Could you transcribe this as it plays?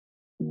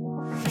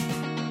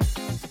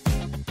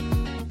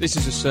This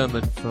is a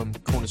sermon from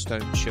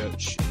Cornerstone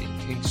Church in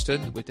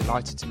Kingston. We're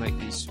delighted to make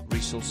these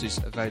resources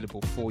available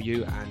for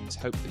you and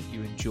hope that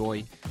you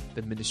enjoy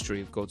the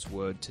ministry of God's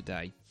Word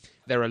today.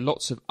 There are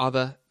lots of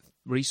other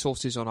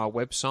resources on our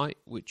website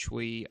which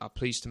we are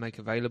pleased to make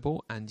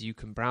available, and you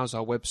can browse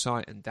our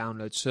website and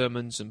download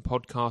sermons and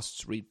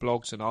podcasts, read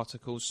blogs and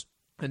articles.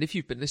 And if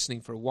you've been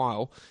listening for a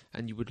while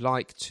and you would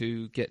like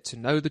to get to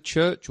know the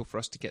church or for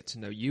us to get to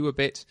know you a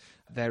bit,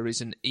 there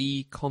is an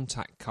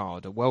e-contact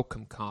card, a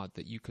welcome card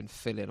that you can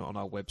fill in on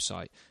our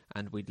website,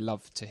 and we'd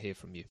love to hear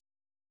from you.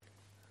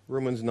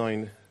 Romans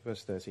 9,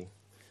 verse 30.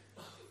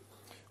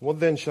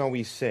 What then shall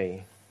we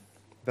say?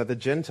 That the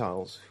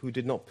Gentiles who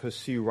did not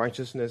pursue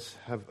righteousness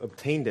have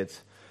obtained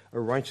it, a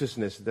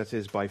righteousness that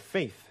is by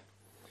faith.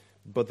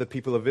 But the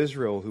people of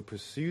Israel who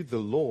pursued the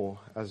law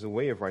as a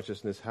way of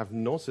righteousness have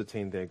not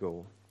attained their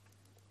goal.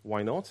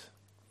 Why not?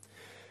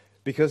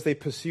 Because they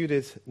pursued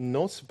it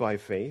not by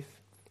faith,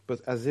 but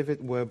as if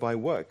it were by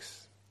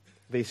works.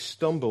 They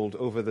stumbled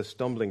over the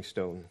stumbling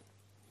stone.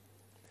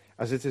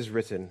 As it is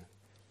written,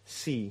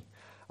 "See,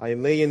 I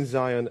lay in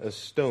Zion a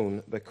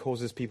stone that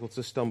causes people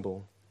to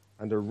stumble,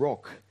 and a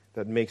rock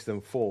that makes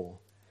them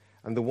fall.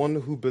 And the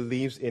one who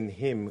believes in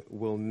him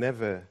will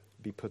never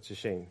be put to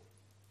shame."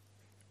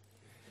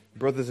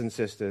 Brothers and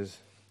sisters,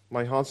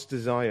 my heart's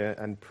desire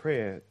and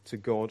prayer to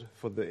God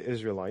for the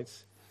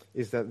Israelites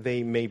is that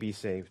they may be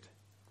saved.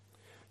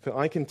 For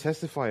I can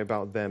testify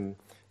about them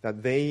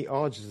that they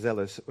are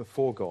zealous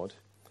for God,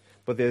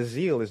 but their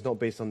zeal is not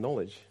based on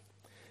knowledge,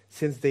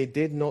 since they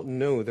did not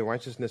know the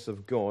righteousness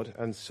of God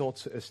and sought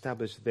to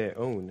establish their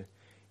own.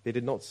 They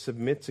did not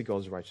submit to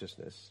God's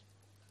righteousness.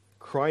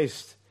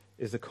 Christ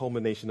is the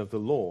culmination of the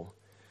law,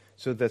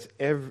 so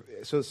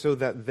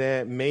that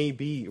there may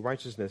be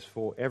righteousness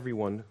for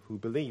everyone who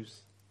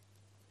believes.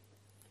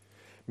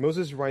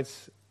 Moses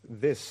writes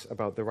this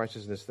about the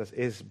righteousness that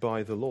is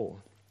by the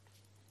law.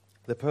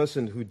 The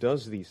person who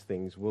does these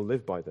things will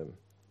live by them.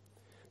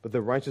 But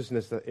the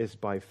righteousness that is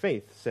by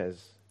faith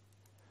says,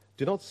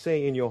 "Do not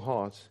say in your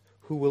heart,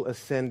 'Who will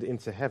ascend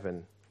into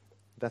heaven?'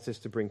 That is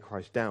to bring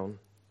Christ down.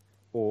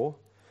 Or,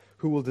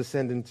 'Who will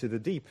descend into the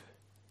deep?'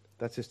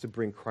 That is to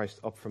bring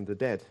Christ up from the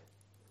dead."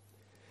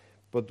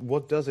 But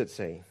what does it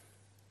say?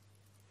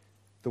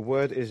 The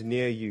word is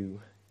near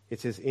you.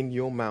 It is in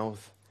your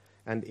mouth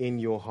and in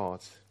your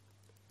heart.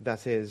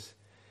 That is,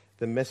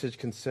 the message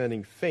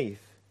concerning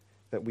faith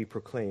that we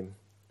proclaim.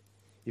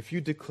 If you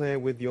declare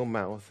with your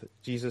mouth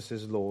Jesus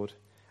is Lord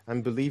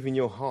and believe in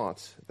your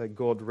heart that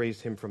God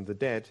raised him from the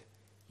dead,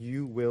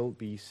 you will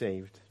be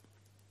saved.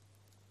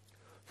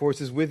 For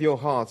it is with your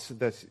heart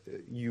that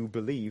you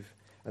believe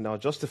and are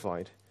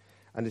justified,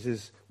 and it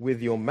is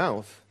with your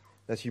mouth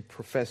that you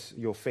profess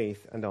your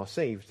faith and are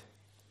saved.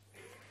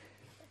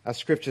 As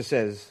Scripture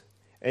says,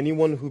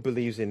 anyone who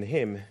believes in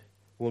him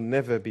will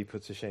never be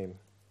put to shame.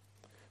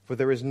 For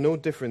there is no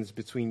difference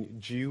between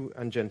Jew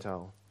and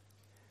Gentile.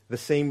 The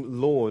same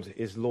Lord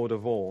is Lord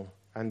of all,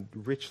 and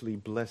richly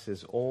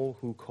blesses all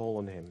who call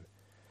on him.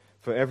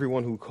 For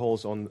everyone who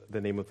calls on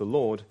the name of the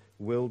Lord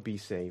will be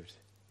saved.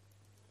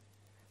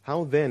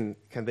 How then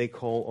can they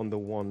call on the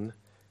one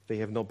they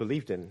have not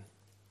believed in?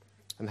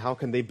 And how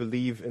can they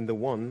believe in the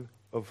one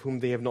of whom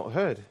they have not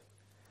heard?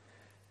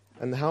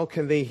 And how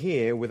can they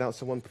hear without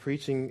someone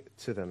preaching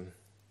to them?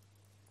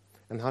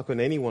 And how can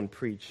anyone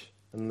preach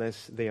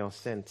unless they are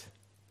sent?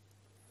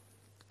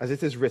 As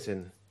it is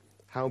written,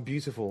 how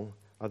beautiful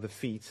are the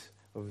feet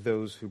of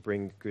those who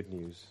bring good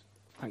news.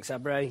 Thanks,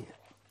 Abre.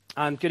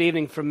 And good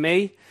evening from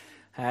me.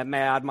 May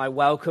I add my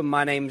welcome.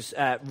 My name's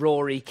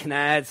Rory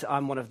Kinnaird.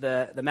 I'm one of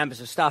the members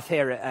of staff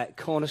here at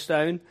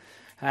Cornerstone.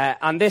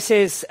 And this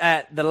is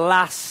the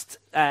last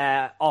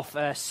of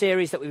a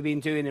series that we've been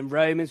doing in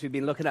Romans. We've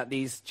been looking at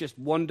these just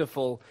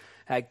wonderful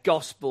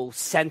gospel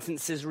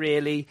sentences,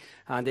 really,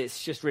 and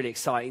it's just really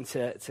exciting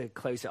to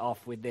close it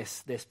off with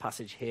this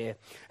passage here.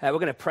 We're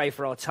going to pray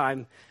for our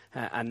time,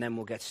 and then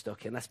we'll get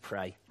stuck in. Let's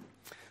pray.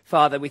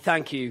 Father, we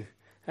thank you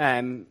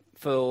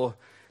for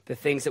the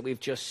things that we've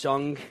just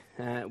sung.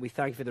 We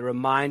thank you for the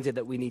reminder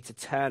that we need to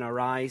turn our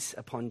eyes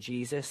upon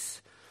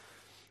Jesus.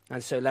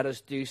 And so let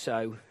us do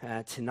so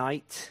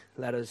tonight.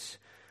 Let us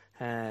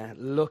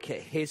look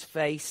at his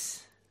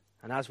face.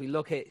 And as we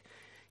look at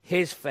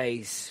his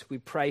face, we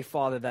pray,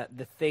 Father, that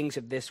the things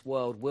of this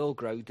world will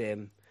grow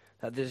dim,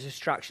 that the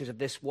distractions of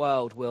this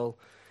world will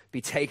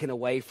be taken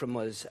away from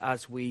us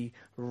as we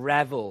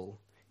revel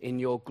in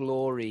your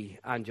glory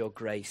and your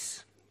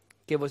grace.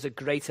 Give us a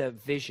greater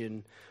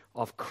vision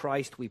of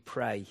Christ, we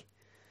pray.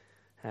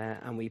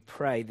 And we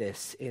pray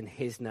this in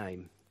his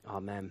name.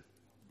 Amen.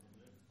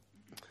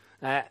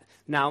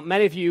 Now,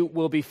 many of you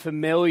will be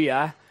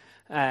familiar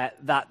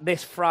that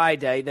this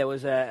Friday there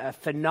was a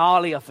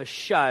finale of a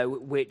show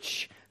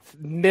which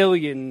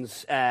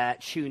millions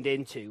tuned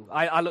into.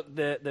 I looked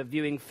the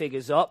viewing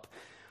figures up.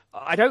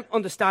 I don't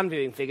understand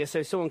viewing figures,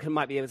 so someone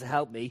might be able to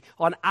help me.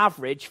 On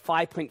average,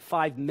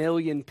 5.5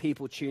 million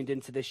people tuned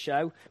into this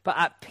show, but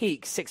at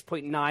peak,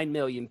 6.9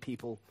 million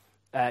people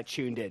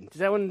tuned in.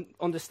 Does anyone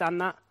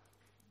understand that?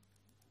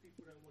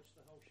 People don't watch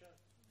the whole show.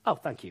 Oh,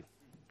 thank you.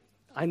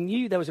 I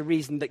knew there was a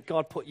reason that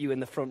God put you in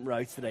the front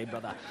row today,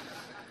 brother.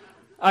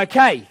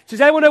 Okay,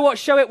 does anyone know what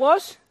show it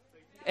was?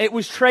 It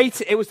was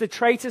the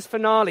Traitors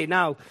finale.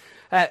 Now,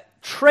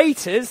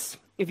 Traitors,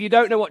 if you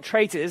don't know what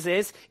Traitors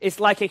is, it's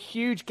like a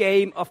huge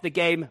game of the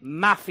game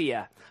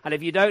Mafia. And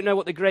if you don't know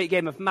what the great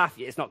game of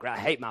Mafia, it's not great, I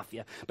hate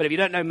Mafia, but if you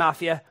don't know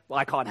Mafia, well,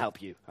 I can't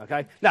help you,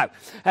 okay? No,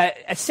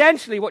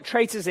 essentially what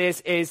Traitors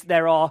is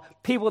there are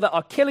people that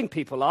are killing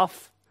people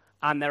off,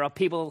 and there are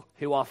people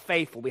who are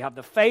faithful. We have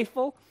the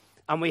faithful,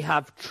 and we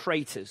have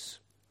traitors.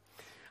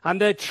 And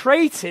the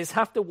traitors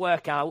have to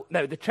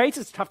the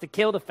traitors have to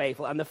kill the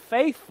faithful, and the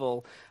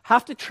faithful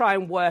have to try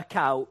and work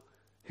out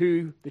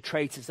who the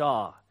traitors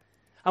are.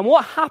 And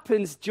what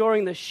happens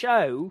during the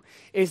show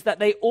is that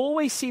they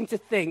always seem to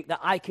think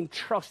that I can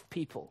trust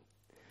people.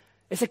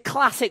 It's a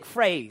classic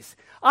phrase.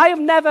 I have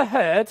never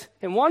heard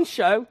in one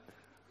show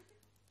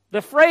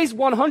the phrase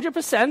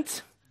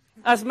 100%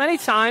 as many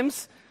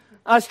times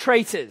as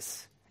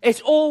traitors.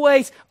 It's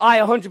always, I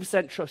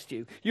 100% trust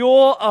you.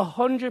 You're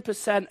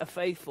 100%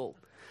 faithful.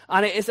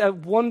 And it is a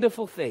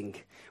wonderful thing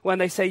when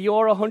they say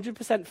you're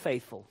 100%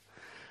 faithful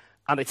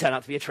and they turn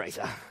out to be a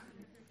traitor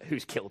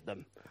who's killed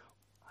them.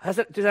 Has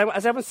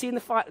everyone seen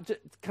the fight?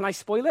 Can I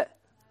spoil it?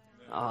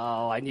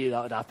 Oh, I knew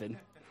that would happen.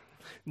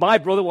 My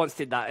brother once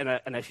did that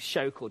in a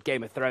show called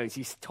Game of Thrones.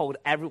 He told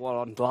everyone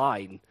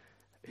online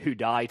who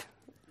died.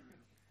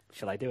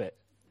 Shall I do it?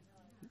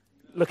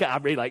 Look at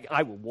Abby like,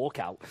 I will walk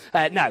out.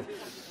 No.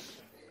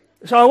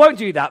 So I won't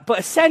do that. But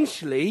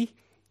essentially,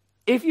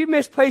 if you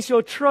misplace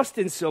your trust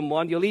in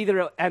someone, you'll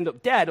either end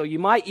up dead or you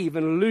might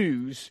even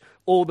lose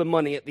all the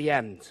money at the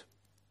end.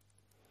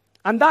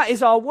 And that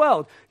is our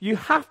world. You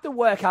have to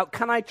work out,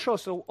 can I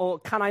trust or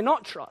can I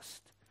not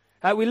trust?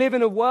 We live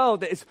in a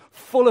world that is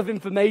full of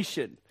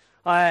information.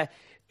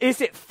 Is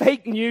it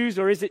fake news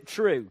or is it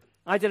true?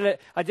 I did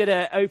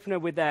an opener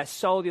with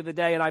Soul the other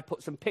day, and I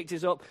put some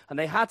pictures up, and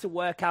they had to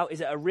work out,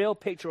 is it a real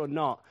picture or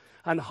not?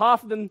 And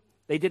half of them,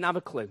 they didn't have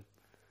a clue.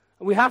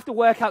 And we have to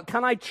work out,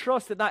 can I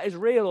trust that is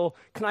real, or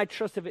can I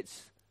trust if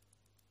it's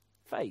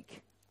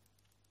fake?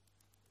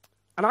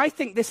 And I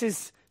think this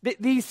is...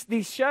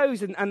 These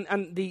shows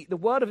and the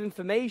world of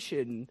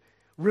information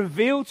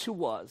reveal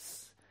to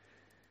us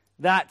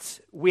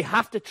that we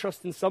have to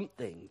trust in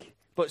something,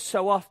 but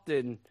so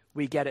often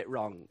we get it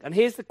wrong. And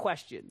here's the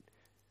question.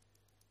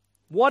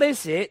 What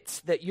is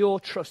it that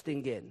you're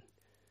trusting in?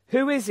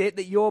 Who is it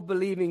that you're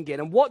believing in?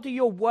 And what do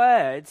your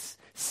words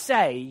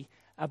say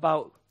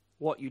about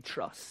what you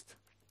trust?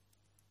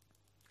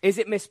 Is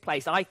it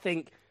misplaced? I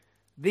think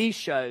these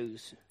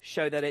shows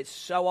show that it's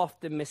so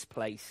often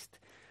misplaced.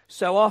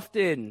 So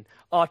often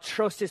our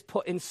trust is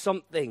put in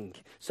something.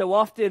 So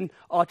often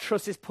our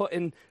trust is put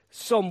in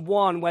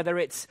someone, whether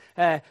it's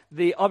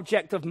the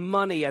object of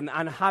money and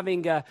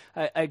having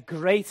a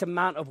great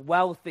amount of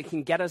wealth that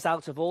can get us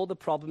out of all the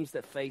problems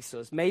that face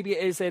us. Maybe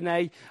it is in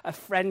a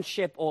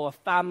friendship or a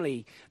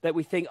family that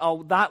we think,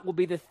 oh, that will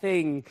be the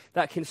thing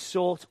that can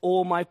sort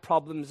all my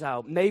problems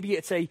out. Maybe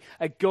it's a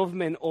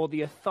government or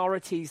the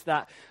authorities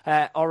that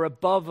are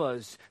above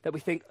us that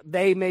we think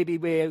they may be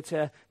able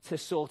to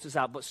sort us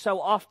out. But so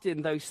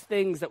often those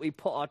things that we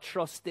put our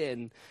trust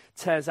in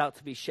turns out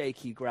to be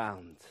shaky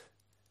ground.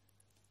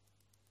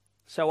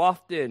 So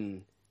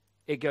often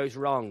it goes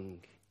wrong.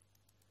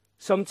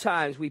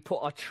 Sometimes we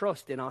put our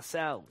trust in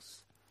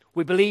ourselves.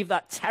 We believe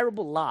that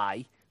terrible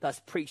lie that's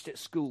preached at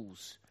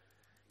schools.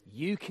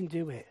 You can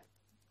do it.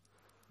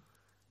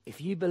 If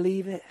you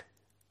believe it,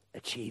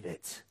 achieve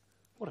it.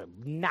 What a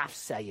naff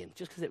saying,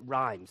 just because it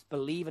rhymes.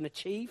 Believe and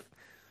achieve?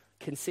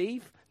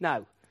 Conceive?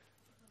 No.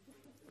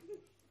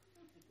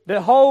 The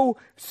whole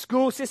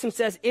school system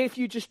says if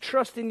you just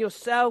trust in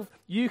yourself,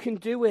 you can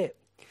do it.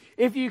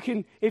 If you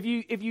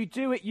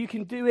do it, you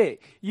can do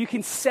it. You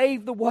can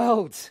save the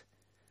world.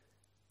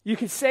 You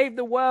can save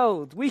the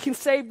world. We can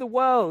save the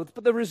world.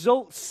 But the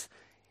results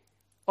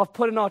of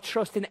putting our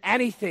trust in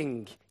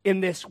anything in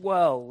this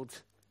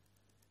world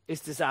is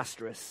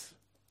disastrous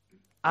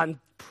and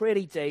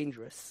pretty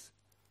dangerous.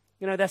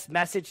 You know, this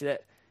message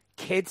that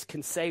kids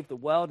can save the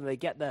world, and they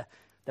get the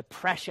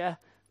pressure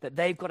that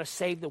they've got to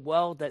save the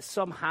world, that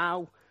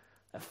somehow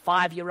a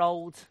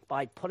 5-year-old,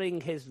 by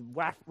putting his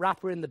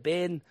wrapper in the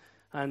bin,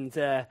 and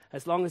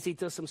as long as he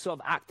does some sort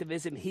of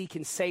activism, he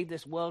can save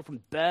this world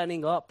from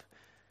burning up.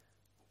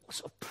 What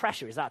sort of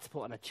pressure is that to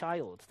put on a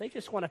child? They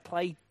just want to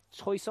play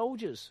toy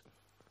soldiers.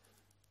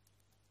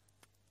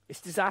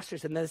 It's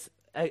disastrous, and there's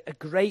a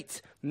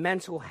great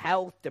mental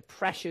health,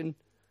 depression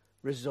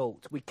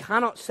result. We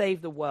cannot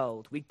save the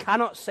world. We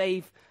cannot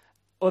save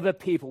other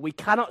people. We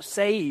cannot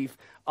save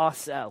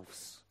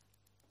ourselves.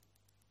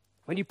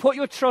 When you put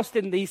your trust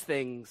in these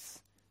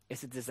things,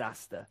 it's a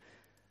disaster.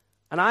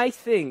 And I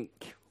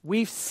think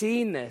we've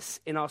seen this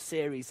in our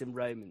series in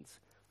Romans.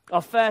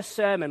 Our first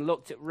sermon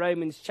looked at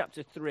Romans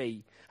chapter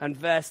 3 and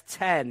verse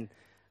 10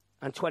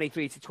 and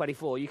 23 to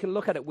 24. You can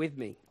look at it with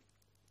me.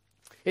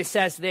 It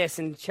says this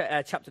in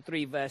chapter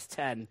 3, verse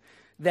 10.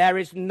 There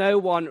is no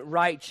one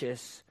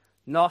righteous,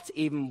 not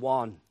even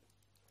one.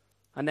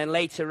 And then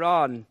later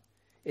on,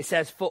 It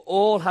says, for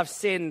all have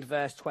sinned,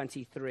 verse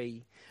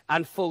 23,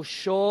 and fall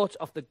short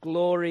of the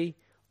glory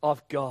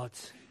of God.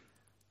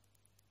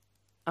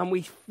 And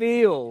we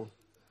feel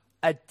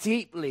a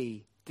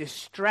deeply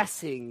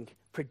distressing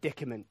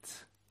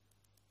predicament.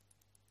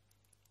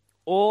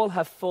 All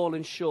have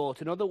fallen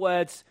short. In other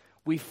words,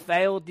 we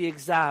failed the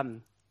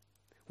exam.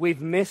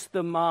 We've missed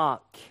the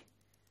mark.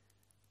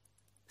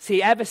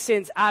 See, ever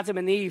since Adam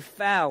and Eve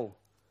fell,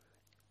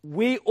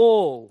 we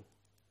all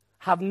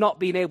have not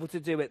been able to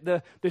do it.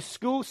 The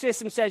school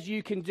system says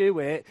you can do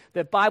it.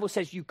 The Bible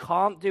says you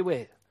can't do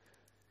it.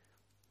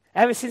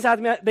 Ever since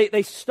Adam,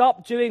 they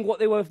stopped doing what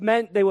they were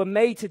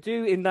made to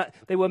do, in that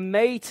they were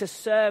made to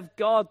serve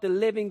God, the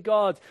living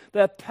God.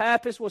 Their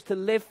purpose was to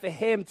live for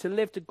him, to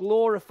live to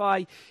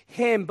glorify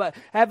him. But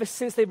ever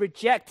since they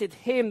rejected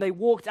him, they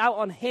walked out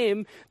on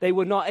him, they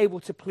were not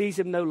able to please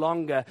him no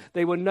longer.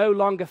 They were no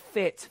longer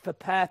fit for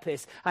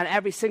purpose. And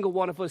every single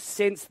one of us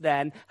since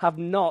then have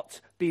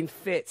not been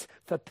fit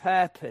for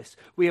purpose.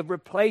 We have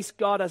replaced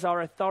God as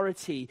our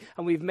authority,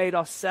 and we've made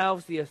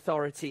ourselves the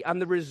authority,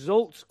 and the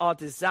results are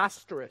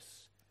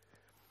disastrous.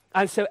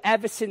 And so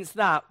ever since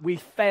that, we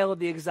failed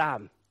the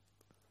exam.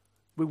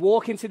 We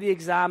walk into the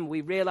exam,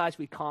 we realize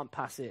we can't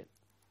pass it.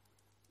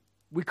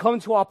 We come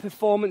to our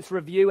performance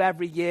review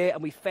every year,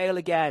 and we fail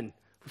again.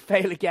 We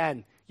fail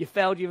again. You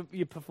failed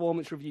your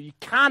performance review. You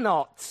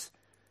cannot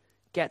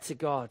get to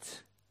God.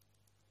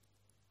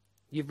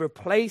 You've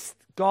replaced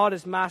God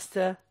as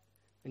master,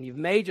 and you've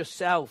made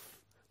yourself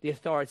the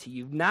authority.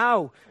 You've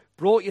now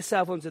brought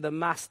yourself under the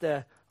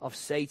master of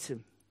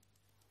Satan.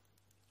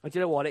 And do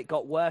you know what? It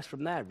got worse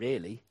from there,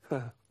 really.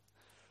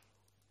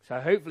 So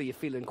hopefully you're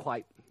feeling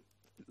quite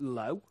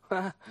low.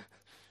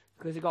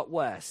 Because it got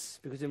worse.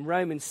 Because in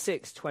Romans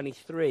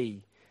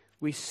 6:23,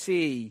 we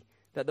see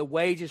that the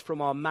wages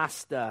from our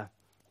master,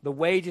 the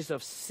wages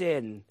of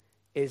sin,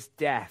 is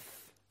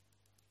death.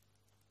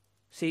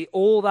 See,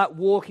 all that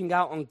walking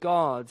out on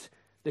God,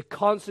 the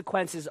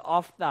consequences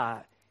of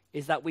that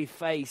is that we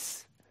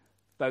face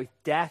both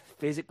death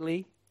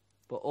physically,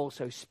 but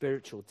also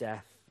spiritual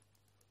death.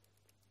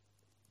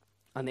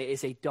 And it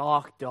is a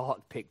dark,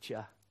 dark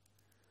picture.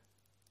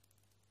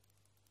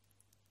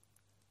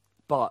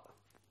 But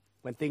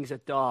when things are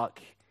dark,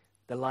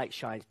 the light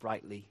shines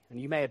brightly. And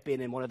you may have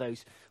been in one of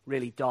those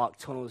really dark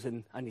tunnels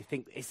and you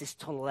think, is this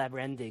tunnel ever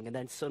ending? And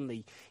then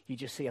suddenly you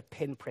just see a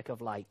pinprick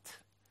of light,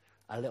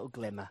 a little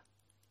glimmer.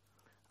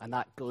 And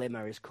that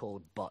glimmer is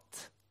called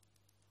but.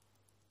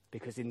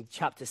 Because in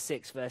chapter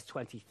 6, verse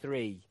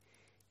 23,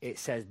 it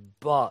says,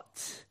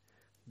 but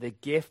the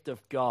gift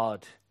of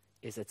God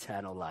is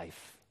eternal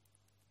life.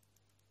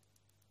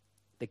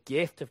 The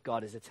gift of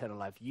God is eternal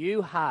life.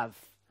 You have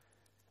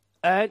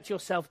earned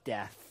yourself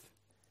death,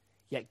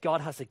 yet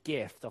God has a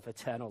gift of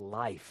eternal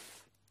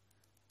life.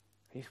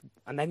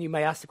 And then you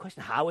may ask the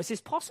question, how is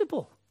this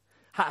possible?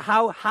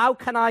 How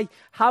can I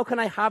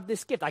have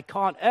this gift? I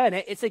can't earn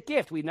it. It's a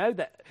gift. We know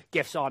that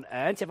gifts aren't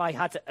earned. If I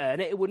had to earn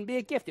it, it wouldn't be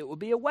a gift. It would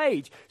be a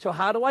wage. So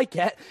how do I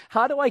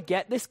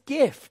get this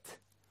gift?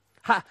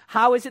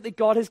 How is it that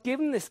God has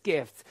given this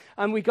gift?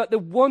 And we got the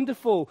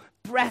wonderful,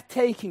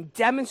 breathtaking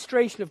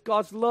demonstration of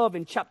God's love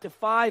in chapter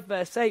 5,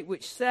 verse 8,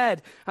 which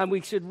said, and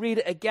we should read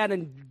it again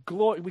and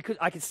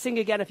I could sing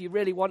again if you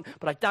really want,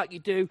 but I doubt you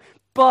do.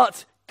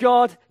 But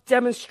God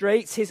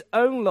demonstrates his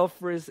own love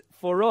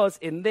for us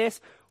in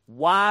this: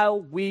 while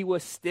we were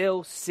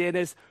still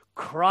sinners,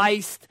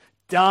 Christ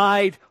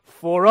died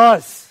for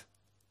us.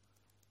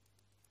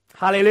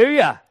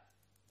 Hallelujah.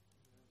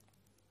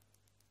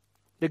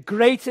 The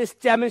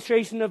greatest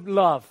demonstration of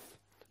love.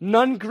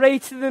 None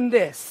greater than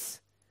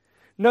this.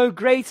 No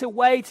greater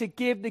way to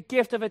give the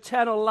gift of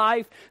eternal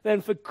life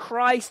than for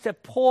Christ to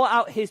pour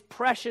out his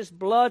precious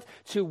blood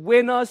to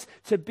win us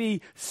to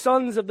be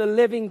sons of the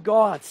living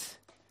God.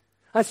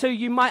 And so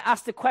you might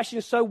ask the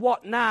question, so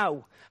what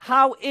now?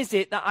 How is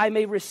it that I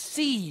may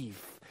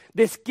receive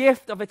this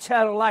gift of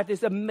eternal life,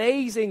 this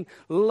amazing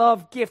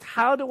love gift?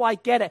 How do I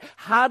get it?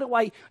 How do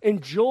I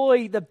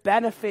enjoy the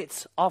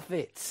benefits of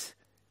it?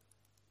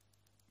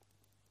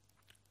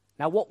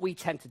 Now, what we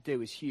tend to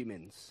do as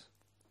humans,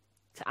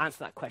 to answer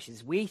that question,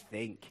 is we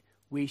think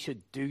we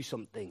should do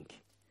something.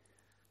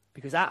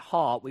 Because at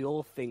heart, we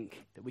all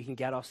think that we can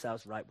get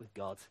ourselves right with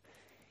God.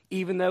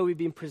 Even though we've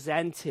been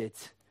presented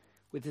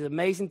with this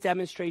amazing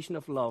demonstration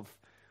of love,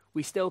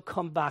 we still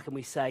come back and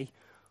we say,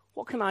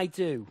 what can I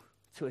do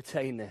to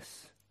attain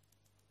this?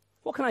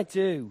 What can I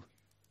do?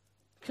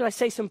 Can I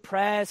say some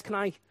prayers? Can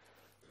I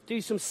do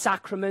some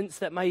sacraments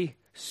that may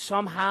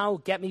somehow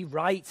get me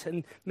right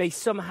and may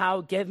somehow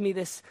give me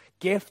this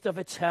gift of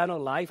eternal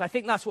life? I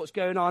think that's what's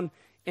going on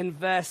in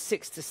verse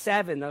 6 to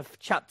 7 of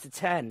chapter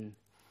 10.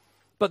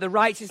 But the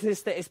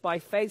righteousness that is by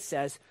faith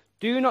says,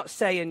 do not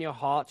say in your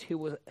heart who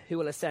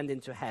will ascend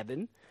into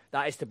heaven,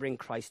 that is to bring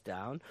Christ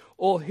down,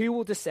 or who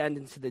will descend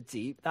into the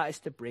deep, that is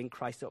to bring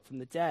Christ up from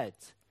the dead.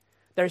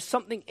 There is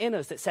something in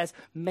us that says,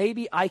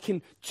 maybe I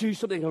can do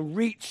something and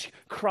reach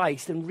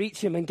Christ and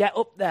reach him and get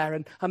up there.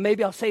 And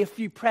maybe I'll say a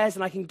few prayers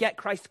and I can get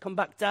Christ to come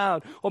back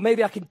down. Or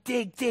maybe I can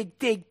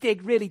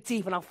dig really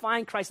deep and I'll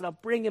find Christ and I'll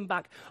bring him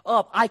back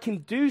up. I can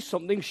do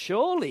something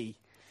surely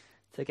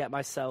to get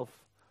myself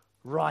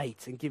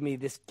right and give me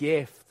this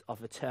gift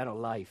of eternal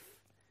life.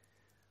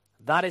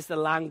 That is the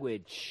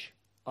language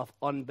of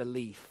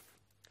unbelief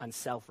and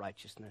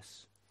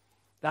self-righteousness.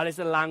 That is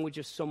the language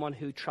of someone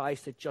who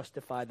tries to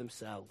justify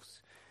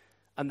themselves.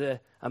 And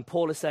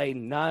Paul is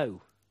saying,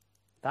 no,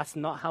 that's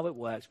not how it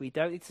works. We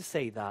don't need to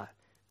say that.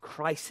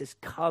 Christ has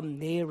come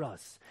near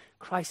us.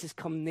 Christ has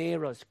come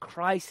near us.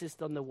 Christ has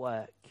done the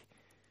work.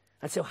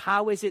 And so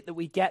how is it that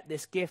we get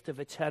this gift of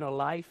eternal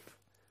life?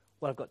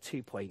 Well, I've got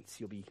 2 points.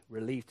 You'll be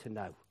relieved to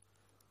know.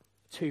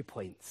 2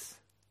 points.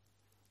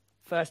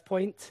 First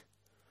point,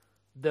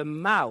 the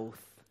mouth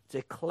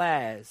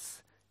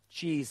declares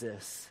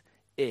Jesus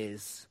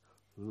is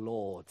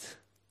Lord.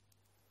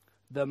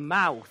 The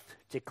mouth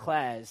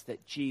declares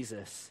that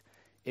Jesus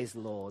is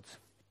Lord.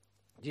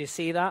 Do you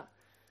see that?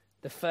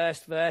 The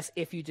first verse,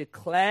 if you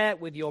declare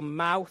with your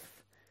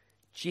mouth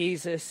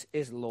Jesus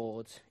is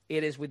Lord,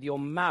 it is with your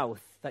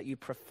mouth that you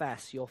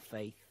profess your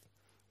faith.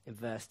 In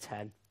verse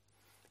 10,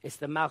 it's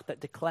the mouth that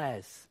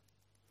declares.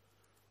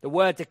 The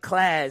word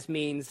declares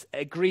means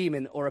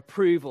agreement or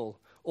approval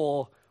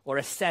or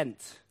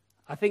assent.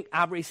 I think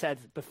Avery said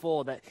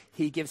before that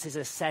he gives his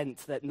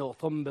assent that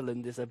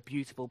Northumberland is a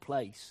beautiful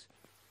place.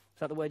 Is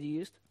that the word you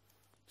used?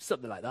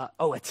 Something like that.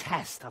 Oh,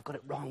 attest. I've got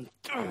it wrong.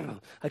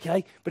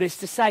 Okay? But it's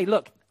to say,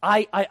 look,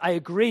 I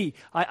agree.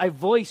 I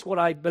voice what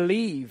I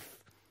believe.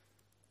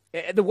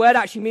 The word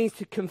actually means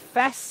to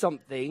confess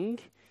something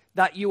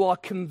that you are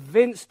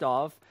convinced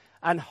of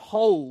and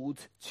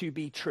hold to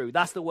be true.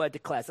 That's the word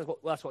declares.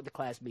 That's what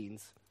declares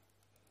means.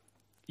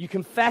 You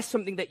confess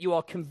something that you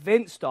are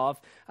convinced of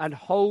and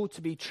hold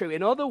to be true.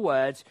 In other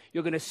words,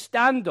 you're going to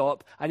stand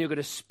up and you're going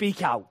to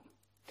speak out.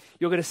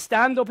 You're going to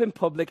stand up in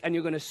public and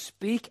you're going to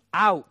speak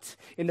out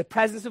in the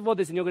presence of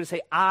others and you're going to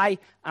say, I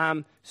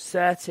am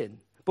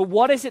certain. But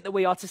what is it that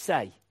we are to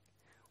say?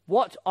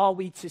 What are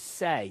we to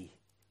say?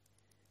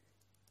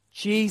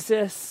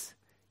 Jesus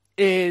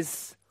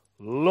is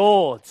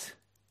Lord.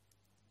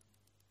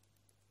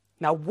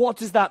 Now, what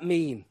does that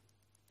mean?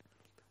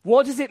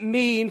 What does it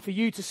mean for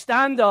you to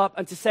stand up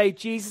and to say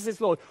Jesus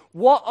is Lord?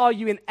 What are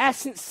you in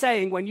essence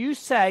saying when you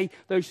say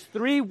those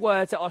 3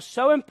 words that are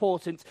so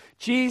important,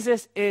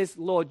 Jesus is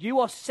Lord? You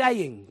are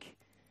saying,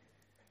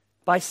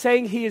 by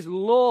saying he is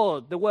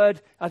Lord, the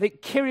word, I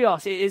think,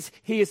 Kyrios,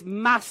 he is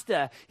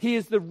master, he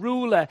is the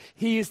ruler,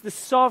 he is the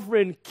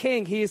sovereign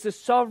king, he is the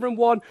sovereign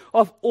one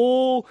of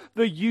all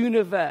the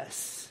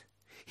universe.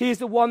 He is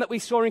the one that we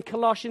saw in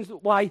Colossians,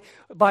 by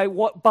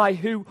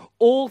who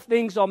all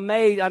things are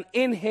made, and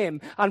in him,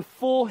 and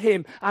for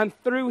him, and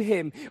through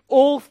him.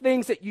 All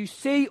things that you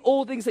see,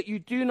 all things that you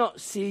do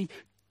not see,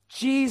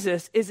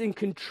 Jesus is in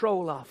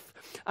control of.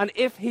 And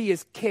if he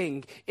is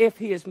king, if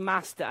he is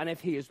master, and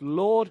if he is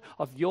Lord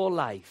of your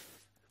life,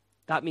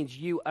 that means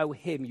you owe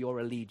him your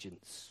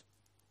allegiance.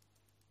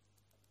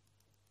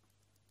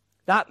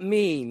 That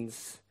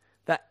means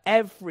that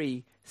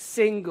every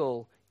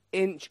single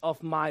inch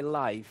of my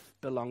life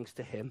belongs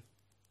to him.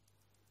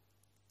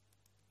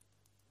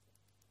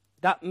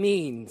 That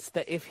means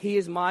that if he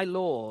is my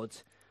Lord,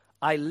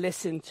 I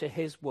listen to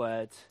his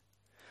word.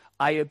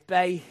 I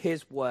obey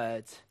his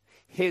word.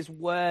 His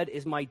word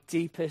is my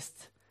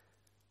deepest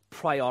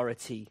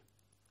priority.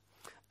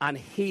 And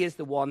he is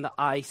the one that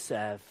I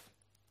serve.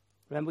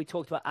 Remember we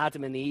talked about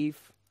Adam and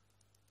Eve?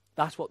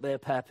 That's what their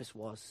purpose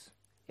was.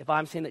 If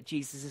I'm saying that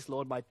Jesus is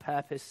Lord, my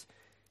purpose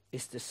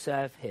is to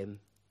serve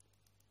him.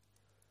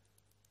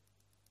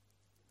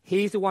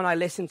 He's the one I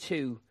listen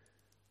to.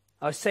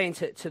 I was saying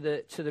to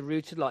the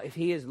Rooted lot, if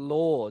he is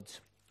Lord,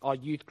 our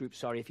youth group,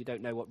 sorry, if you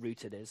don't know what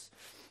Rooted is,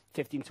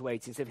 15 to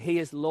 18. So if he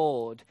is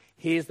Lord,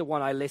 he is the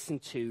one I listen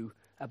to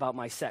about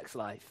my sex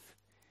life.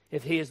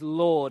 If he is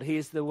Lord, he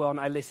is the one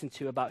I listen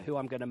to about who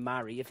I'm going to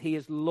marry. If he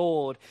is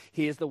Lord,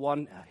 he is the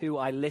one who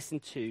I listen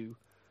to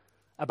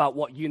about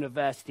what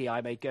university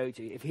I may go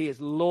to. If he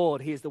is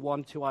Lord, he is the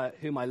one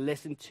whom I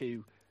listen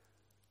to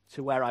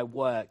where I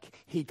work.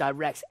 He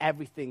directs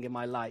everything in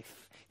my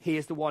life. He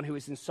is the one who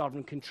is in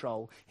sovereign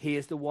control. He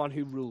is the one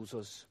who rules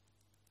us.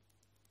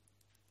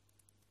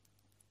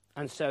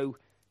 And so,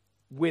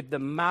 with the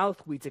mouth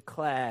we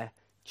declare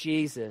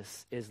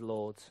Jesus is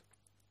Lord.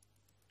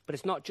 But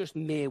it's not just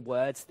mere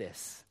words,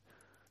 this.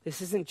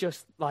 This isn't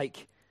just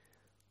like,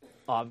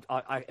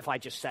 if I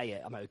just say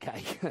it, I'm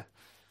okay.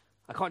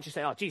 I can't just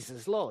say,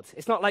 Jesus is Lord.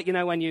 It's not like,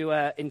 when you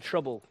were in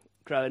trouble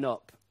growing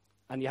up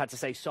and you had to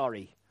say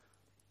sorry.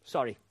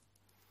 Sorry.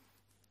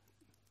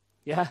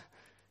 Yeah?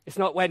 It's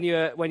not when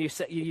you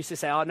used to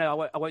say,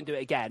 no, I won't do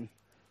it again.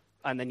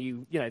 And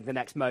then the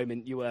next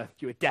moment you were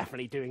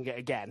definitely doing it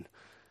again.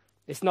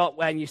 It's not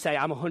when you say,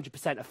 I'm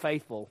 100%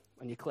 faithful,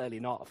 and you're clearly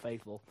not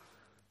faithful.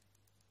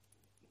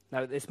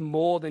 No, it's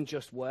more than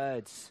just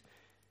words.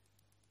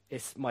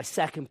 It's my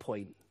second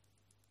point,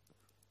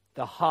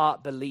 The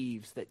heart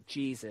believes that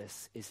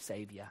Jesus is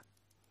Savior.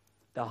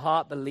 The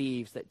heart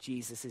believes that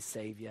Jesus is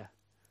Savior.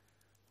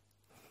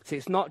 See,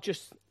 it's not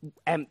just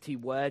empty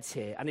words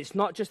here, and it's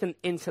not just an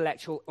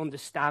intellectual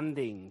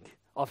understanding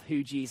of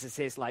who Jesus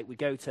is, like we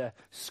go to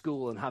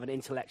school and have an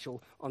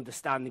intellectual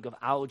understanding of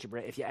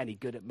algebra if you're any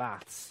good at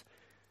maths.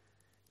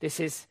 This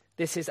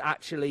is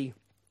actually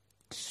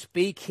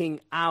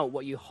speaking out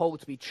what you hold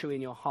to be true in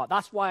your heart.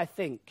 That's why I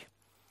think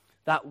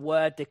that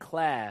word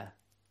declare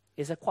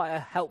is quite a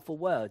helpful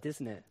word,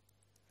 isn't it?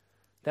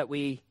 That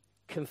we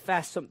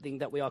confess something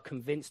that we are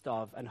convinced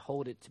of and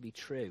hold it to be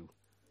true.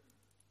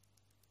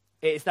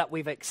 It is that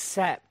we've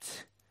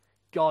accepted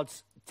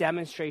God's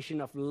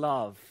demonstration of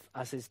love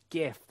as his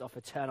gift of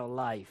eternal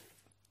life.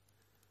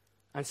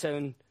 And so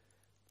in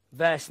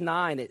verse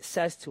 9, it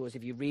says to us,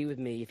 if you read with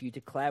me, if you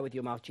declare with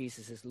your mouth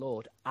Jesus is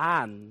Lord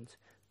and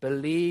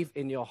believe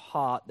in your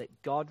heart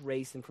that God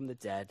raised him from the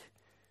dead,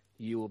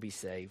 you will be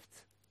saved.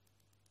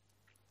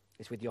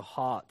 It's with your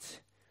heart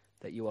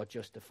that you are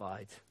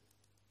justified.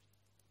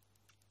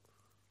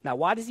 Now,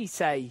 why does he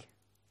say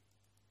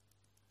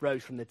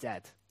rose from the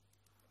dead?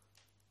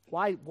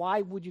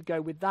 Why would you go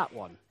with that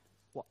one?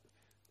 What,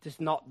 does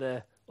not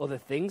the other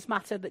things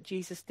matter that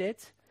Jesus did?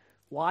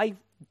 Why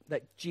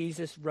that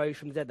Jesus rose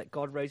from the dead, that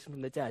God rose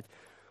from the dead?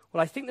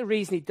 Well, I think the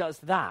reason he does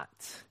that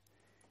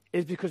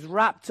is because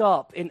wrapped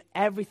up in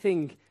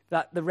everything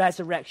that the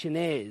resurrection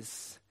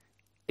is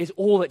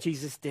all that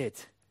Jesus did.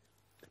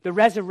 The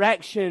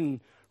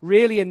resurrection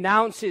really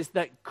announces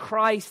that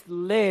Christ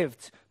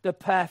lived the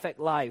perfect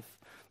life.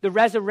 The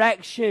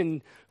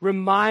resurrection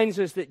reminds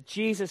us that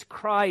Jesus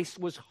Christ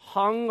was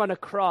hung on a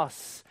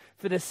cross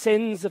for the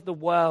sins of the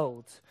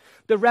world.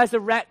 The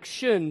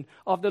resurrection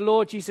of the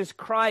Lord Jesus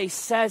Christ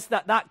says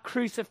that that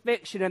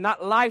crucifixion and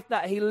that life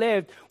that he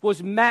lived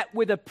was met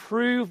with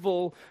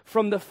approval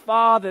from the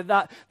Father,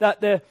 that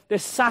the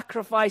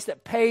sacrifice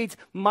that paid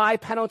my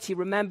penalty,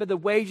 remember the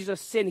wages of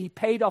sin, he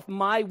paid off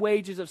my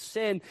wages of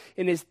sin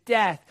in his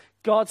death.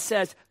 God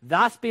says,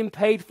 that's been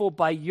paid for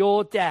by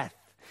your death.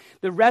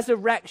 The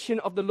resurrection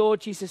of the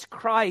Lord Jesus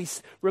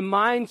Christ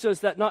reminds us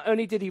that not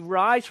only did he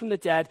rise from the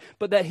dead,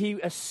 but that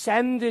he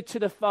ascended to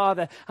the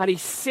Father and he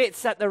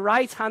sits at the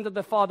right hand of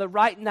the Father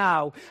right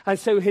now. And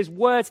so his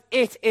words,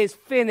 it is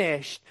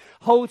finished,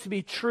 hold to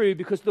be true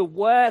because the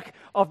work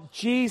of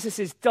Jesus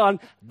is done.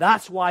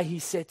 That's why he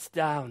sits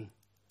down.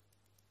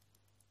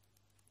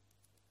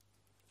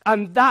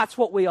 And that's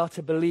what we are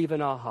to believe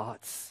in our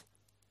hearts.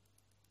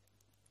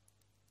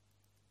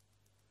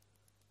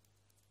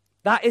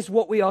 That is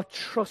what we are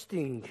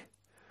trusting,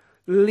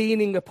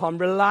 leaning upon,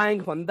 relying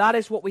upon. That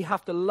is what we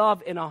have to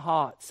love in our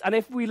hearts. And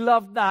if we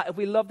love that, if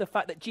we love the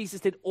fact that Jesus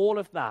did all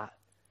of that,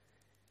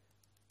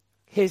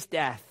 his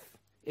death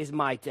is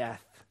my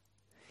death.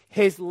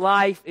 His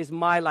life is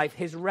my life.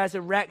 His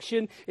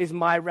resurrection is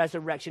my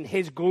resurrection.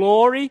 His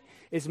glory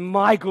is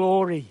my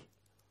glory.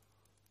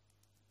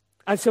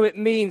 And so it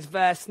means,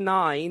 verse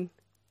 9,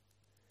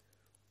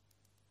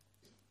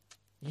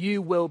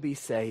 you will be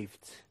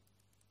saved.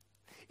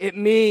 It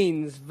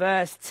means,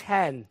 verse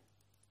 10,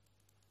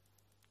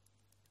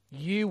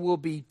 you will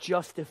be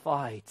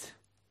justified,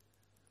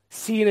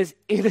 seen as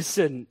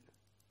innocent,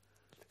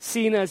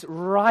 seen as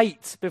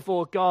right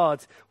before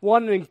God.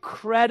 What an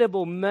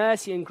incredible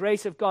mercy and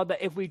grace of God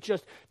that if we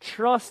just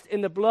trust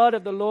in the blood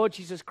of the Lord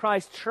Jesus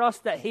Christ,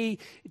 trust that he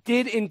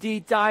did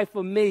indeed die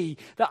for me,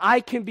 that I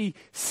can be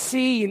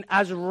seen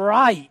as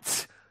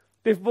right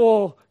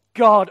before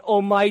God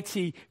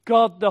Almighty,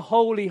 God the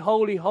Holy,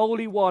 Holy,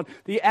 Holy One,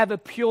 the ever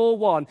pure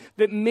one,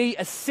 that me,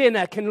 a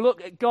sinner, can look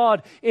at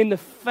God in the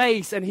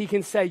face and he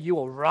can say, you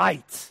are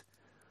right.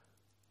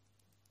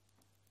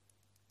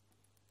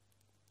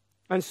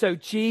 And so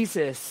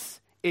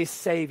Jesus is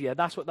Savior.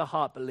 That's what the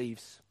heart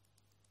believes.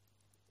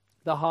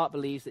 The heart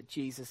believes that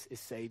Jesus is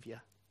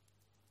Savior.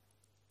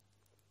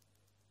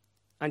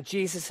 And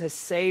Jesus has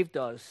saved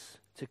us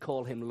to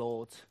call him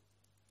Lord.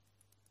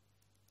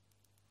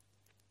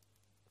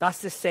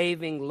 That's the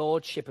saving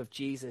lordship of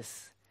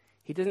Jesus.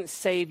 He doesn't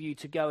save you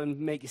to go and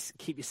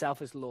keep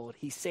yourself as Lord.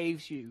 He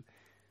saves you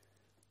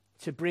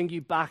to bring you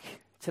back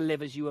to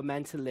live as you were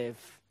meant to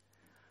live,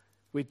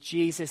 with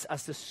Jesus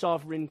as the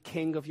sovereign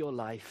King of your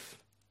life,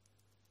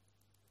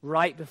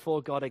 right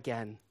before God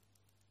again,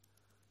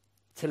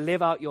 to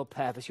live out your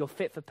purpose. You're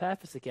fit for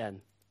purpose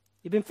again.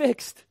 You've been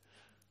fixed.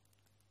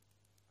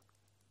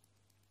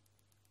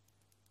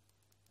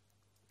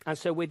 And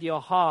so with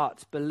your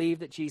heart, believe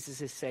that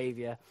Jesus is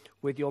Savior.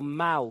 With your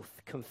mouth,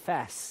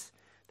 confess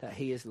that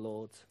he is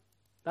Lord.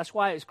 That's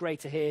why it's great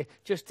to hear,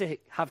 just to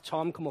have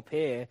Tom come up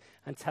here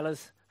and tell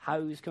us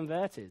how he was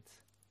converted.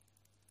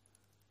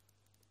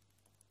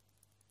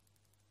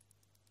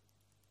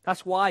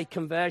 That's why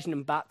conversion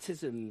and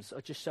baptisms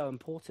are just so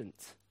important.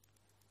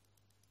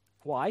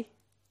 Why?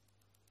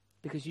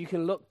 Because you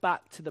can look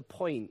back to the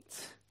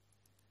point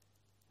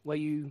where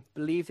you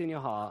believed in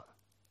your heart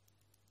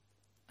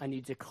and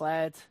you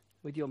declared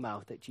with your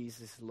mouth that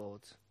Jesus is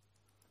Lord.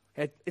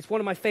 It's one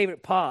of my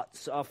favorite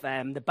parts of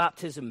the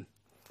baptism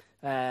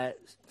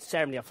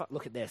ceremony.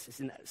 Look at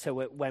this. So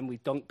when we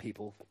dunk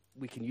people,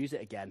 we can use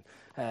it again,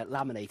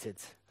 laminated.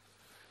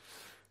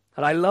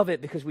 And I love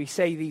it because we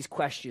say these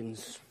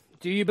questions.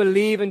 Do you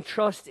believe and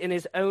trust in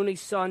his only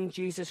Son,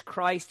 Jesus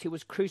Christ, who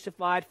was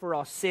crucified for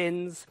our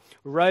sins,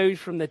 rose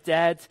from the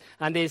dead,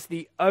 and is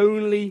the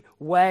only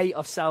way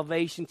of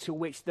salvation, to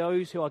which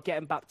those who are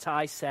getting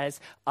baptized says,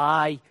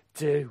 I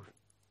do.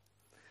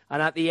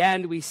 And at the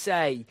end we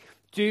say,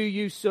 do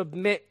you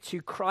submit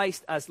to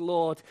Christ as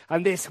Lord?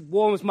 And this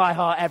warms my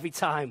heart every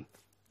time.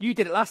 You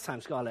did it last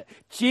time, Scarlett.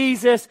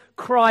 Jesus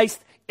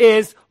Christ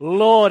is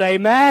Lord.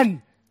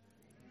 Amen.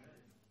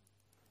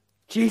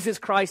 Jesus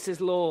Christ is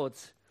Lord.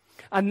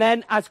 And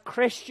then as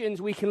Christians,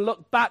 we can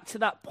look back to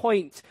that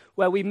point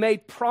where we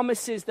made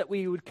promises that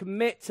we would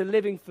commit to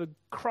living for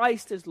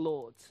Christ as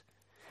Lord,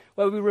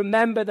 where we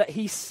remember that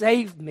he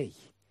saved me.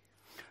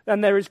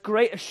 And there is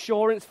great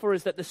assurance for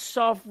us that the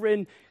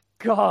sovereign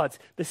God,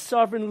 the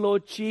sovereign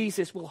Lord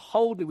Jesus, will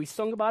hold me. We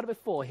sung about it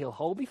before. He'll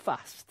hold me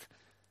fast.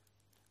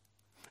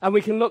 And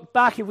we can look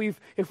back if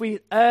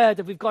we've erred,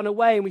 if we've gone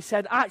away, and we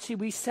said, actually,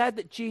 we said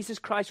that Jesus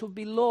Christ would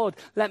be Lord.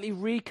 Let me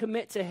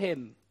recommit to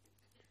him.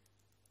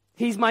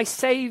 He's my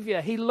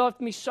Savior. He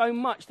loved me so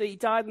much that he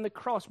died on the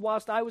cross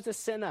whilst I was a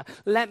sinner.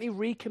 Let me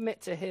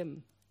recommit to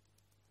him.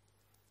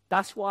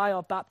 That's why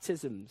our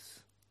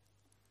baptisms,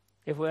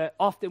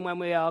 when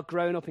we are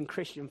grown up in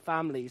Christian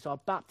families, our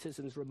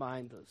baptisms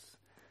remind us.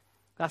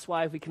 That's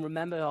why if we can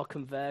remember our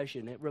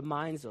conversion, it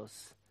reminds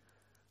us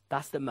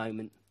that's the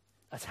moment.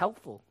 That's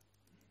helpful.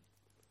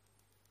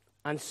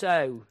 And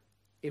so,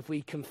 if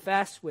we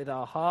confess with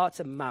our heart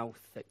and mouth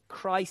that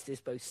Christ is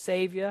both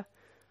Savior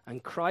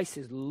and Christ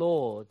is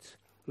Lord,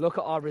 look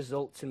at our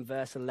results in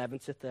verse 11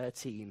 to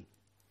 13.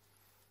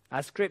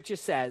 As Scripture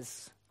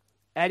says,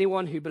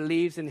 anyone who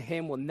believes in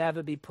him will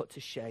never be put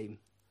to shame.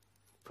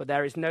 For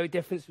there is no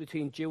difference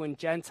between Jew and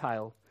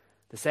Gentile.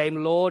 The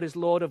same Lord is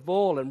Lord of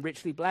all and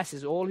richly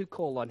blesses all who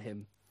call on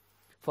him.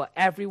 For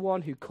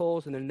everyone who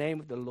calls in the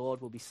name of the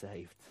Lord will be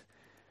saved.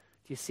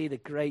 Do you see the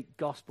great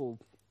gospel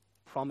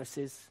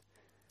promises?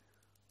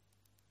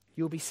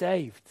 You'll be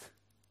saved.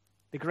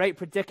 The great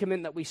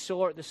predicament that we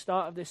saw at the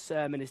start of this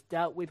sermon is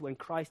dealt with when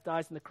Christ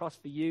dies on the cross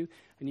for you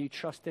and you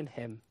trust in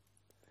him.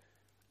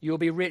 You'll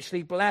be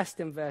richly blessed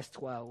in verse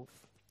 12.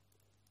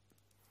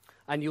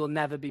 And you'll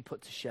never be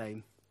put to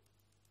shame.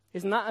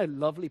 Isn't that a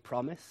lovely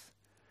promise?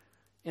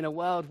 In a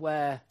world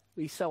where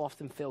we so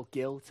often feel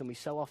guilt and we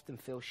so often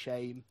feel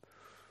shame.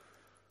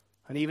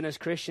 And even as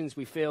Christians,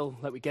 we feel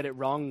like we get it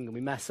wrong and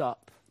we mess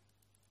up.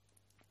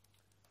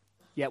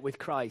 Yet with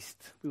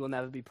Christ, we will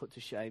never be put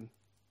to shame.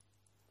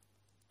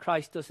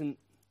 Christ doesn't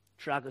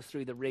drag us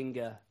through the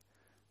ringer.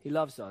 He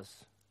loves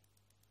us.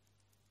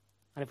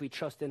 And if we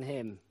trust in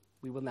him,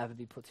 we will never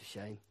be put to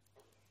shame.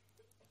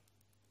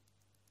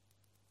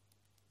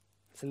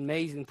 It's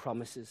amazing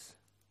promises.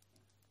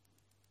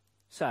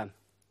 So,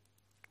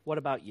 what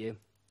about you?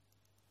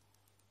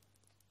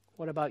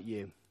 What about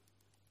you?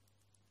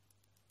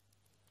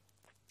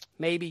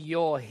 Maybe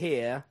you're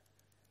here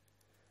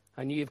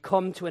and you've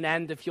come to an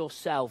end of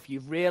yourself.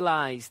 You've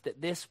realized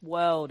that this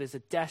world is a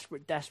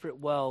desperate, desperate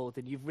world,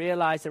 and you've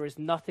realized there is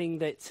nothing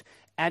that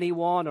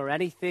anyone or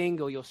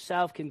anything or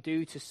yourself can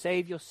do to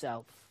save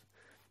yourself.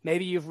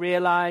 Maybe you've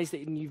realized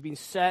that you've been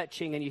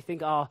searching and you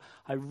think, I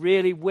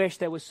really wish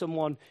there was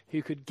someone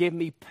who could give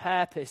me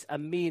purpose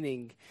and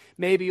meaning.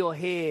 Maybe you're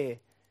here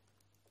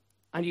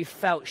and you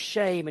felt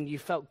shame and you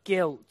felt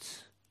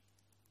guilt.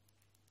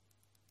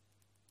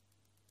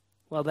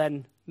 Well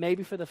then,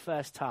 maybe for the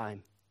first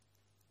time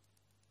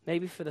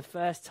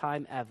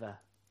ever,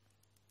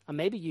 and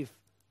maybe you've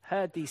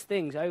heard these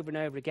things over and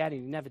over again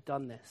and you've never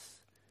done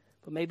this,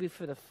 but maybe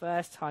for the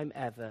first time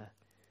ever,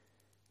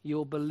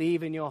 you'll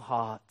believe in your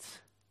heart,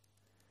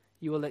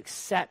 you will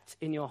accept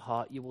in your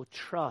heart, you will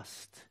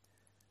trust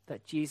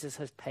that Jesus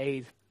has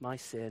paid my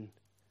sin.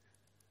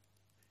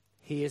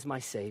 He is my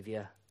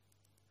Savior.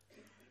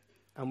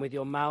 And with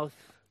your mouth,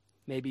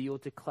 maybe you'll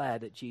declare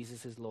that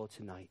Jesus is Lord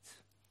tonight.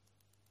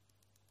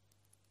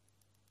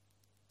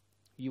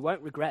 You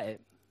won't regret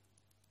it.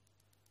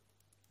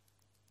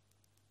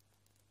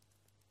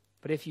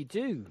 But if you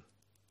don't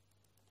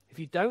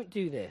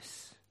do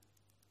this,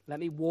 let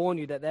me warn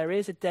you that there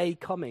is a day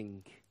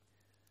coming.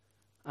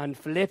 And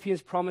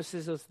Philippians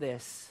promises us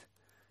this.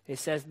 It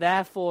says,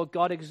 therefore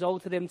God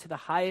exalted him to the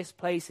highest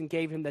place and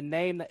gave him the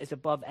name that is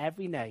above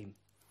every name,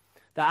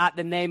 that at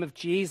the name of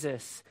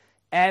Jesus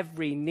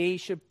every knee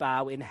should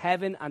bow in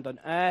heaven and on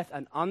earth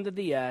and under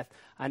the earth,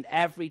 and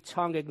every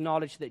tongue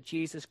acknowledge that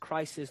Jesus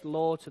Christ is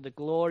Lord, to the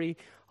glory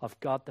of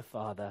God the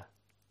Father.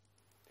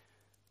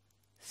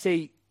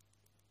 See,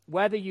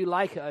 whether you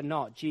like it or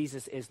not,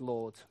 Jesus is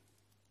Lord.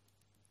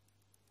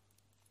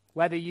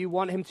 Whether you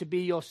want him to be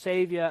your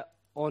Savior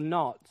or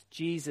not,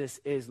 Jesus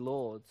is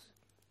Lord.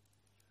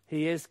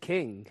 He is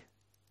King.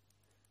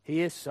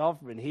 He is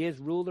sovereign. He is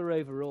ruler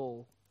over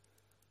all.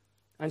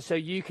 And so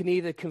you can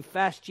either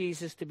confess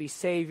Jesus to be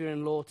Savior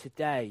and Lord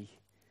today,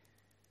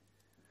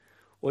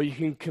 or you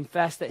can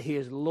confess that he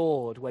is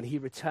Lord when he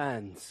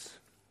returns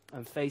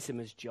and face him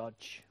as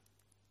judge.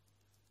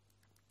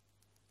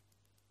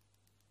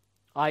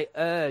 I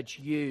urge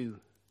you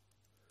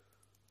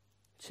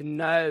to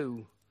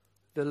know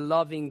the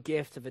loving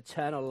gift of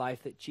eternal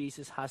life that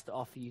Jesus has to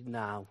offer you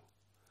now.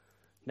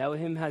 Know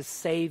him as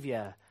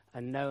Savior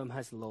and know him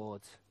as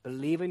Lord.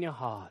 Believe in your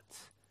heart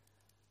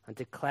and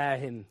declare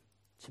him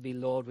to be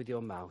Lord with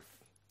your mouth.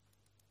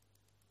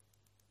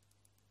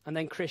 And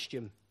then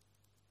Christian,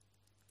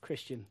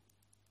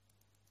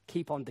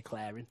 keep on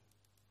declaring.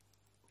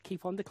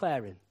 Keep on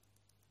declaring.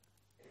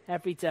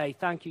 Every day,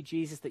 thank you,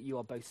 Jesus, that you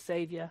are both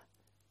Savior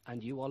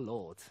and you are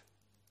Lord.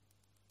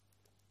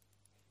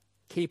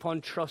 Keep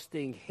on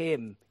trusting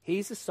him.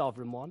 He's the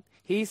sovereign one.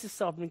 He's the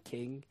sovereign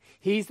king.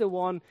 He's the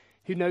one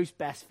who knows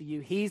best for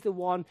you. He's the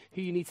one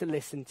who you need to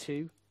listen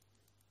to.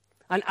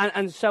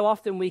 And so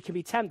often we can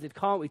be tempted,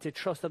 can't we, to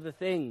trust other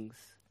things.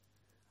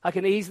 I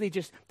can easily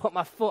just put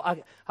my foot,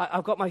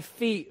 I've got my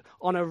feet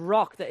on a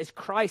rock that is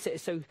Christ, that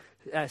is so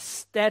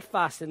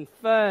steadfast and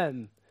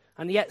firm.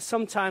 And yet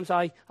sometimes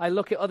I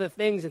look at other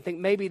things and think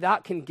maybe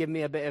that can give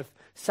me a bit of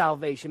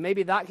salvation.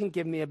 Maybe that can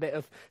give me a bit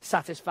of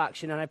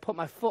satisfaction. And I put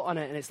my foot on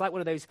it and it's like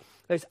one of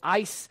those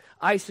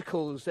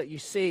icicles that you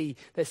see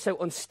that's so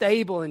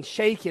unstable and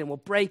shaky and will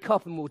break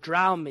up and will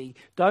drown me.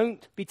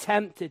 Don't be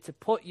tempted to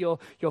put your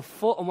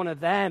foot on one of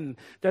them.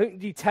 Don't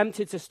be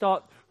tempted to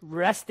start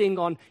resting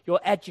on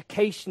your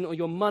education or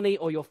your money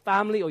or your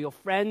family or your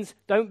friends.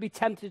 Don't be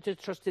tempted to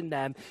trust in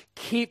them.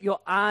 Keep your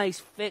eyes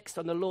fixed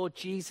on the Lord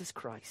Jesus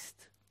Christ.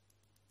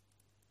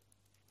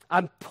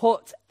 And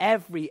put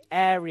every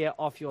area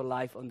of your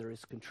life under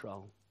his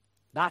control.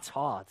 That's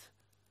hard.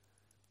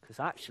 Because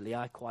actually,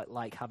 I quite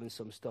like having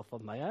some stuff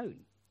on my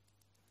own.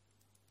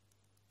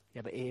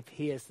 Yeah, but if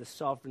he is the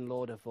sovereign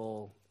Lord of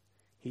all,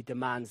 he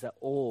demands that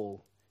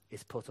all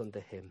is put under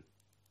him.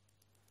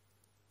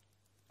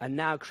 And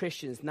now,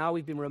 Christians, now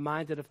we've been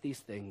reminded of these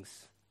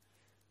things.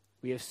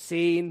 We have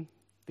seen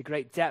the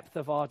great depth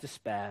of our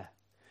despair.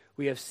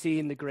 We have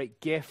seen the great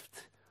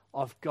gift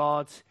of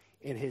God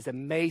in his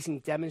amazing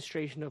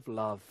demonstration of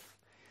love.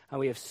 And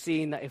we have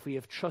seen that if we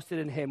have trusted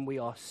in him, we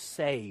are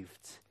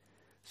saved.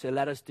 So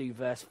let us do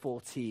verse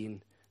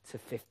 14 to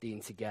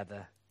 15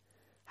 together.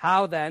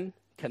 How then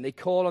can they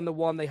call on the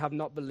one they have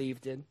not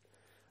believed in?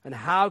 And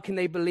how can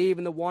they believe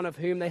in the one of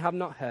whom they have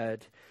not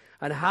heard?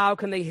 And how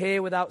can they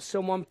hear without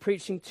someone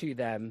preaching to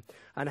them?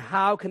 And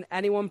how can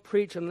anyone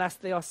preach unless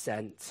they are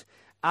sent?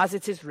 As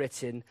it is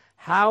written,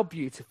 how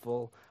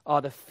beautiful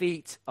are the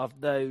feet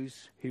of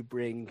those who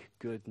bring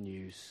good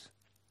news.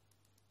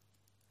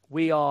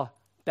 We are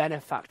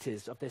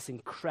benefactors of this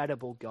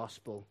incredible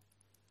gospel.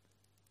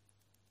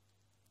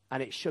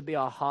 And it should be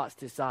our heart's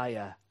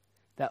desire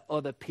that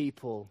other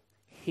people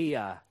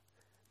hear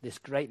this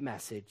great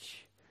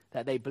message,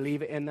 that they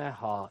believe it in their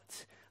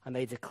heart, and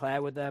they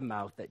declare with their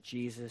mouth that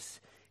Jesus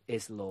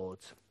is Lord.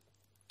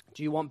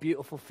 Do you want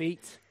beautiful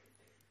feet?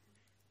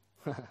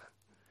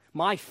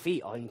 My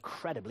feet are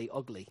incredibly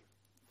ugly.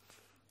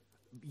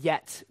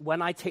 Yet,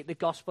 when I take the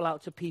gospel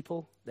out to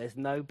people, there's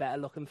no better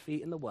looking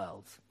feet in the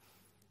world.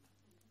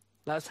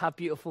 Let us have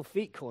beautiful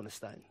feet,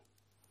 Cornerstone.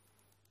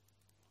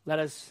 Let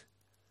us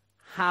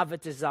have a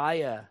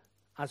desire,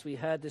 as we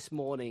heard this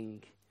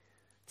morning,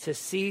 to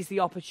seize the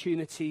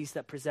opportunities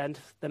that present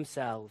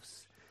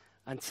themselves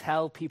and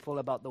tell people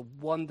about the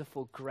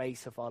wonderful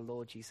grace of our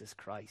Lord Jesus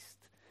Christ,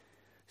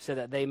 so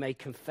that they may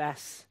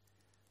confess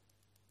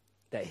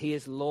that he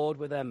is Lord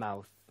with their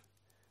mouth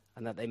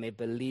and that they may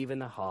believe in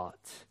their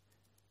heart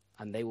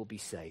and they will be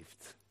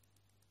saved.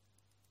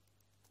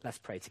 Let's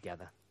pray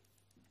together.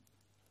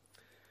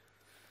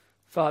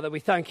 Father, we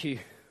thank you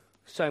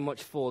so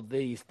much for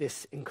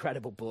this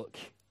incredible book.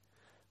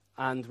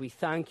 And we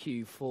thank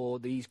you for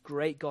these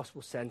great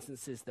gospel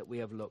sentences that we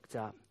have looked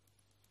at.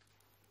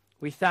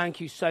 We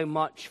thank you so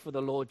much for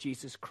the Lord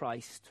Jesus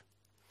Christ.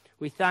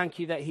 We thank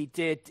you that he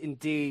did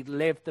indeed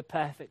live the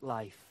perfect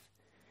life,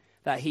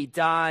 that he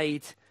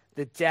died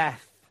the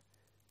death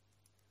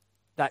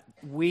that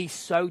we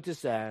so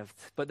deserved,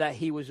 but that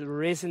he was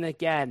risen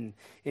again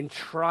in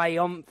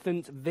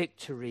triumphant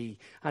victory,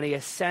 and he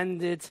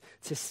ascended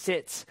to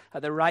sit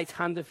at the right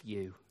hand of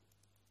you.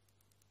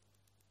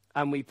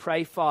 And we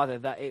pray, Father,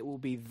 that it will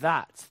be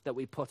that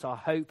we put our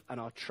hope and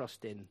our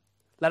trust in.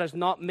 Let us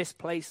not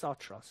misplace our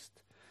trust.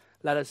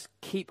 Let us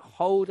keep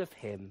hold of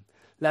him.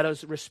 Let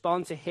us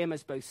respond to him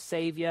as both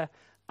Savior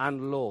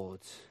and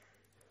Lord.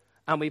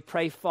 And we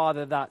pray,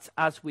 Father, that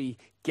as we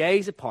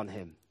gaze upon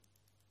him,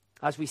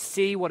 as we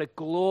see what a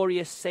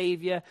glorious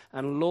Savior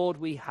and Lord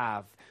we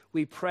have,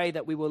 we pray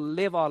that we will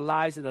live our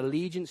lives in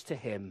allegiance to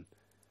him,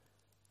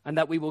 and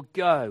that we will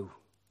go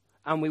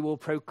and we will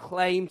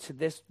proclaim to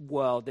this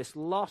world, this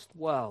lost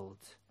world,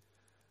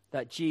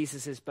 that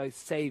Jesus is both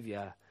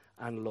Savior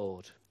and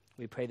Lord.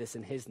 We pray this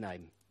in his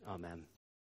name. Amen.